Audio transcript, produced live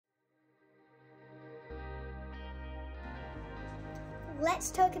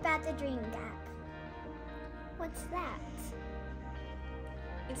Let's talk about the dream gap. What's that?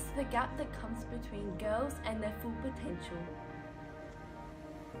 It's the gap that comes between girls and their full potential.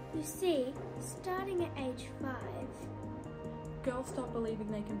 You see, starting at age 5, Girls stop believing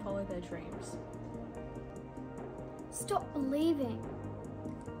they can follow their dreams. stop believing.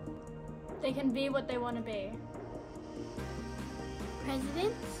 They can be what they want to be.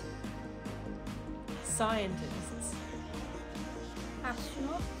 Presidents, Scientists.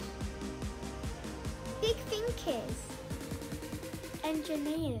 astronauts, big thinkers,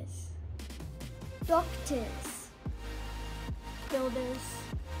 engineers, doctors, Builders.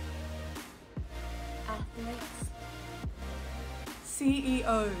 Athletes.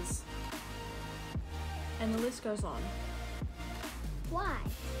 CEOs. And the list goes on. Why?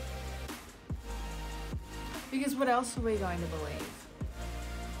 Because what else are we going to believe?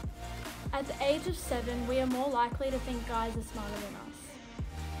 At the age of 7, we are more likely to think guys are smarter than us.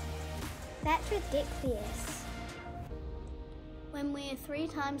 That's ridiculous. When we are 3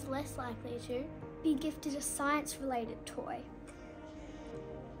 times less likely to be gifted a science-related toy.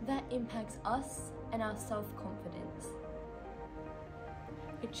 That impacts us and our self-confidence.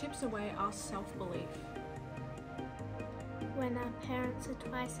 It chips away our self-belief. When our parents are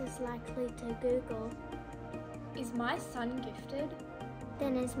twice as likely to Google, Is my son gifted?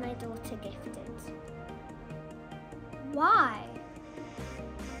 then is my daughter gifted? Why?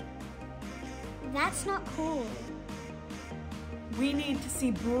 That's not cool. We need to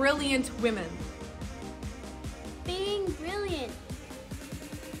see brilliant women Being brilliant.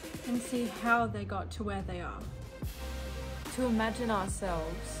 and see how they got to where they are. To imagine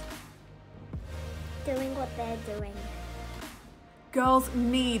ourselves. Doing what they're doing. Girls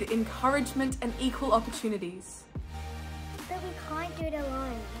need encouragement and equal opportunities. But we can't do it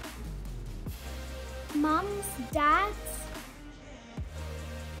alone. Mums, dads,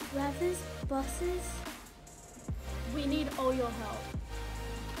 brothers, bosses. We need all your help.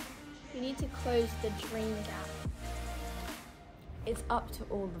 We need to close the dream gap. It's up to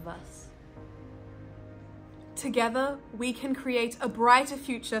all of us. Together, we can create a brighter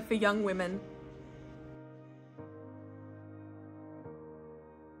future for young women.